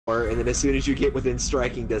and then as soon as you get within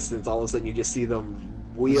striking distance, all of a sudden you just see them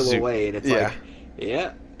wheel away, and it's like,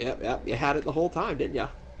 yeah, yep, you had it the whole time, didn't ya?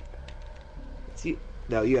 See,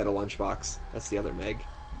 no, you had a lunchbox. That's the other Meg.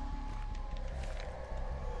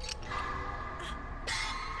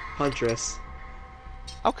 Huntress.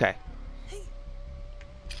 Okay.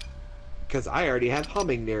 Because I already had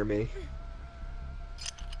humming near me.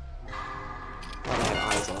 Thought I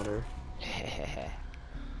had eyes on her.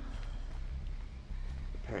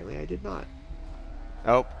 Apparently I did not.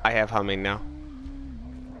 Oh, I have humming now.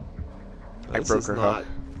 I broke her hook.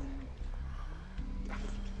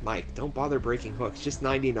 Mike, don't bother breaking hooks. Just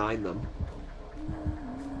 99 them.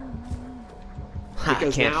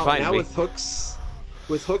 Because now with hooks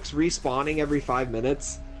respawning every 5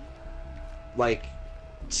 minutes, like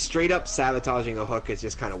straight up sabotaging a hook is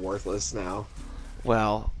just kind of worthless now.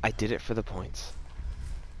 Well, I did it for the points.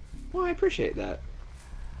 Well, I appreciate that.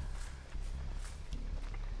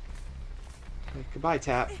 Okay, goodbye,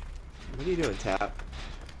 Tap. What are you doing, Tap?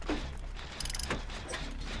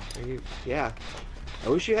 Are you? Yeah. I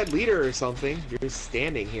wish you had leader or something. You're just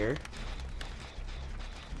standing here.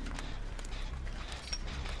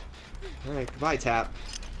 Alright, goodbye, Tap.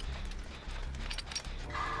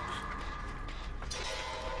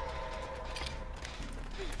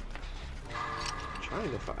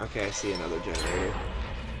 Trying to find. Okay, I see another generator.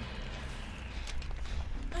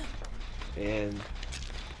 And.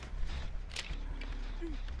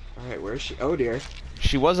 Alright, where is she? Oh dear.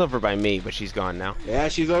 She was over by me, but she's gone now. Yeah,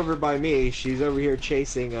 she's over by me. She's over here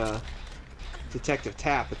chasing Detective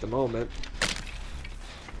Tap at the moment.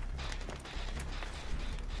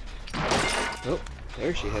 Oh,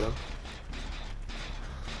 there she hit him.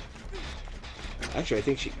 Actually, I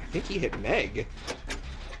think he hit Meg.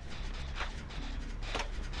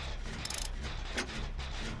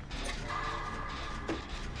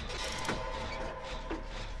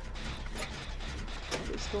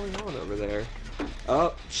 What's going on over there?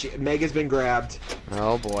 Oh, Meg has been grabbed.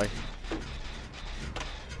 Oh boy.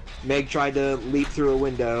 Meg tried to leap through a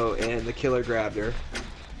window and the killer grabbed her.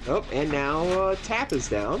 Oh, and now Tap is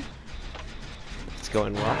down. It's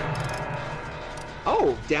going well.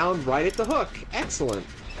 Oh, down right at the hook. Excellent.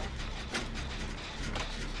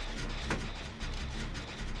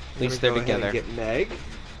 At least they're together. Get Meg.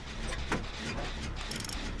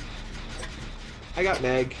 I got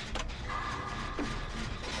Meg.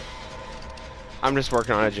 I'm just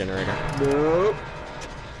working on a generator. Nope.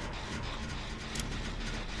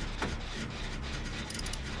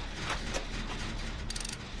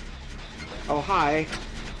 Oh, hi.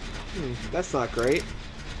 That's not great.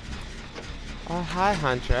 Oh, hi,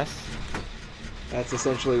 Huntress. That's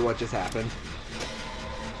essentially what just happened.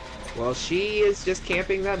 Well, she is just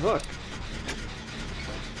camping that hook.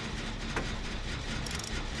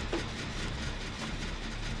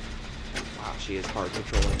 Wow, she is hard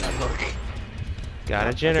controlling that hook. Got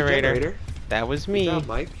a generator. That was me. Good job,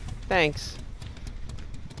 Mike. Thanks.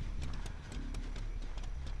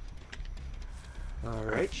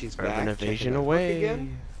 Alright, she's Urban back. evasion away.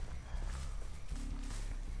 Again.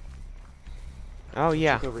 Oh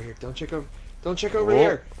yeah. Check over here. Don't check over. Don't check over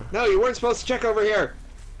here. No, you weren't supposed to check over here.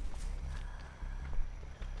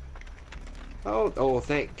 Oh,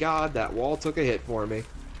 thank God that wall took a hit for me.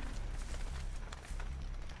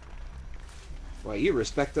 Well, you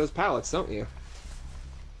respect those pallets, don't you?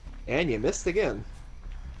 And you missed again.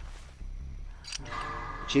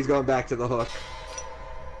 She's going back to the hook.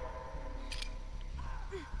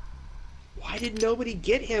 Why did nobody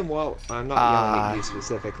get him? Well, I'm not yelling at you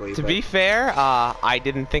specifically. To be fair, I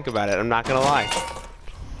didn't think about it. I'm not gonna lie.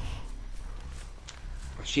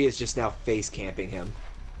 She is just now face camping him.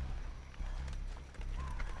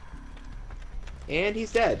 And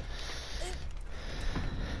he's dead.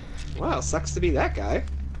 Wow, sucks to be that guy.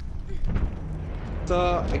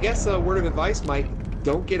 So, I guess a word of advice, Mike,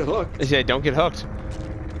 don't get hooked. Yeah, don't get hooked.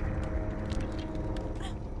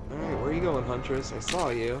 Alright, where are you going, Huntress? I saw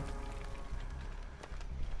you.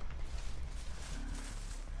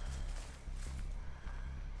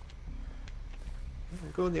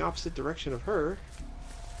 I'm going the opposite direction of her.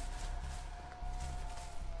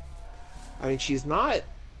 I mean, she's not...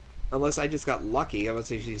 Unless I just got lucky, I would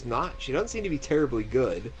say she's not... She doesn't seem to be terribly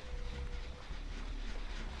good.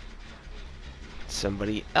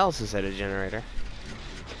 Somebody else is at a generator.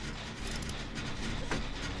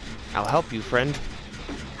 I'll help you, friend.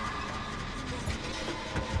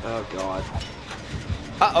 Oh, God.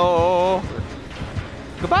 Uh-oh!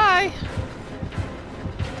 Goodbye!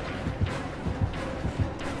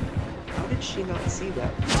 How did she not see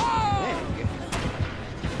that Meg?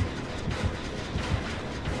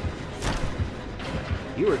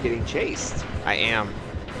 You were getting chased. I am.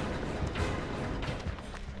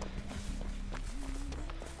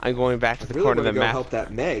 I'm going back to the really corner of the go map. help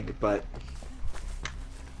that Meg, but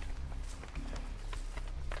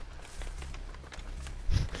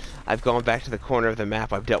I've gone back to the corner of the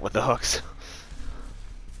map. I've dealt with the hooks.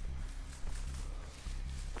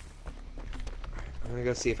 I'm gonna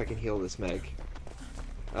go see if I can heal this Meg.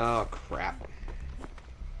 Oh, crap.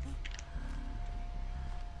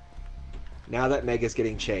 Now that Meg is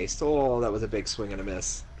getting chased. Oh, that was a big swing and a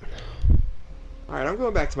miss. Alright, I'm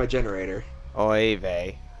going back to my generator. Oy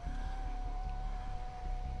vey.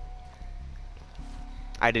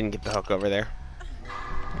 I didn't get the hook over there.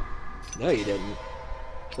 No, you didn't.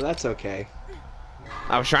 But that's okay.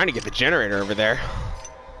 I was trying to get the generator over there.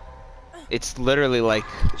 It's literally like...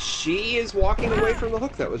 She is walking away from the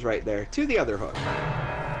hook that was right there. To the other hook.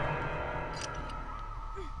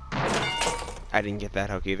 I didn't get that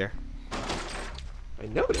hook either. I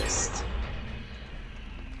noticed.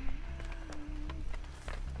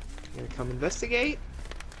 You gonna come investigate?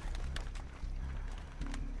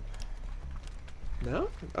 No?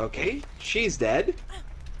 Okay. She's dead.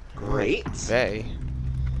 Great. Vey.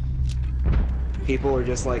 People are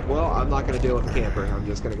just like, well, I'm not going to deal with a camper. I'm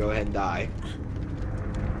just going to go ahead and die.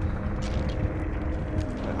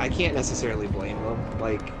 I can't necessarily blame them.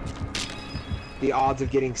 Like, the odds of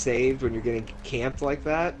getting saved when you're getting camped like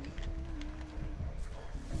that.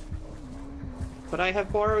 But I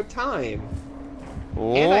have borrowed time.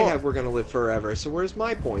 Oh. And I have We're Gonna Live Forever, so where's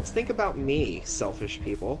my points? Think about me, selfish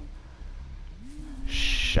people.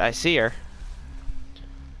 Shh, I see her.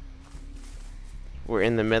 We're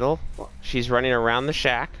in the middle. She's running around the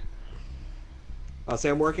shack. I'll say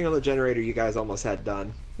I'm working on the generator you guys almost had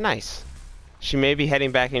done. Nice. She may be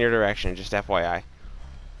heading back in your direction, just FYI.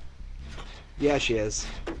 Yeah, she is.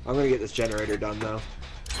 I'm gonna get this generator done, though.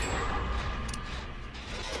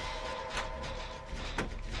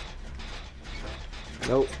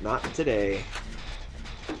 Nope, not today.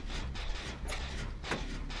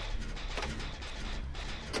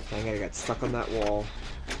 Dang it, I got stuck on that wall.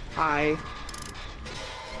 Hi.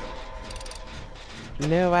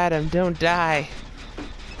 No, Adam, don't die.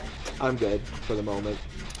 I'm good for the moment.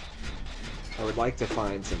 I would like to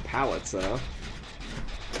find some pallets, though.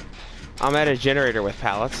 I'm at a generator with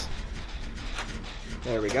pallets.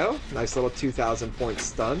 There we go. Nice little 2,000 point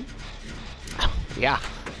stun. Yeah.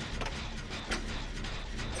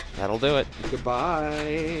 That'll do it.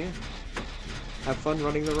 Goodbye. Have fun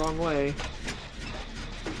running the wrong way.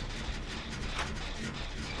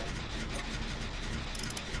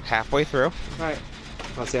 Halfway through. Alright.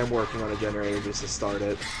 I'll say I'm working on a generator just to start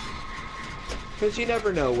it. Because you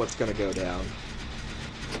never know what's going to go down.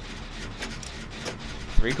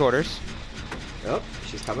 3/4. Oh,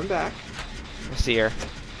 she's coming back. I see her.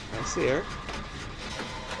 I see her.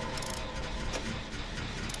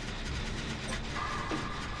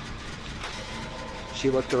 She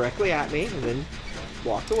looked directly at me and then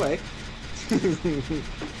walked away.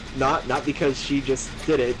 Not because she just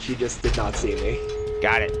did it, she just did not see me.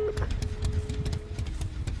 Got it.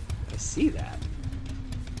 I see that.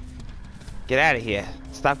 Get out of here.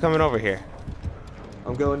 Stop coming over here.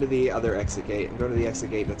 I'm going to the other exit gate. I'm going to the exit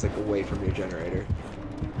gate that's like away from your generator.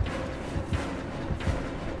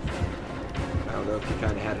 I don't know if you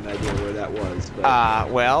kind of had an idea where that was,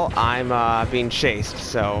 but... well, I'm being chased,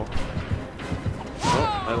 so...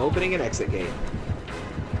 Oh, I'm opening an exit gate.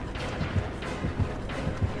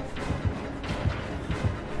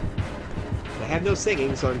 I have no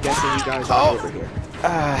singing, so I'm guessing you guys are over here.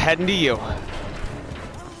 Heading to you.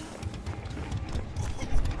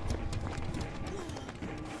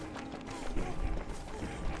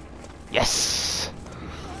 Yes!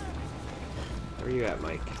 Where are you at,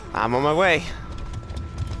 Mike? I'm on my way.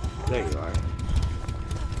 There you are.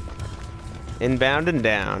 Inbound and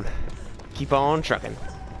down. Keep on trucking.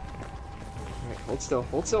 Alright, hold still,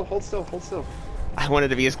 hold still, hold still, hold still. I wanted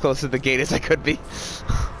to be as close to the gate as I could be.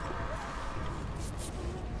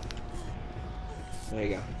 There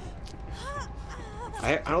you go.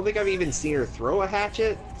 I don't think I've even seen her throw a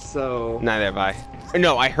hatchet, so... Neither have I.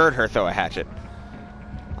 No, I heard her throw a hatchet.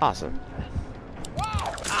 Awesome.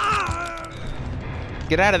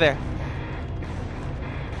 Get out of there.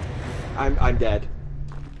 I'm dead.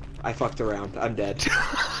 I fucked around. I'm dead.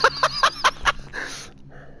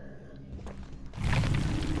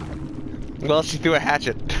 Well, she threw a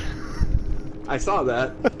hatchet. I saw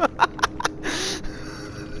that.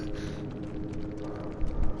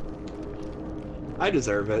 I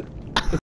deserve it.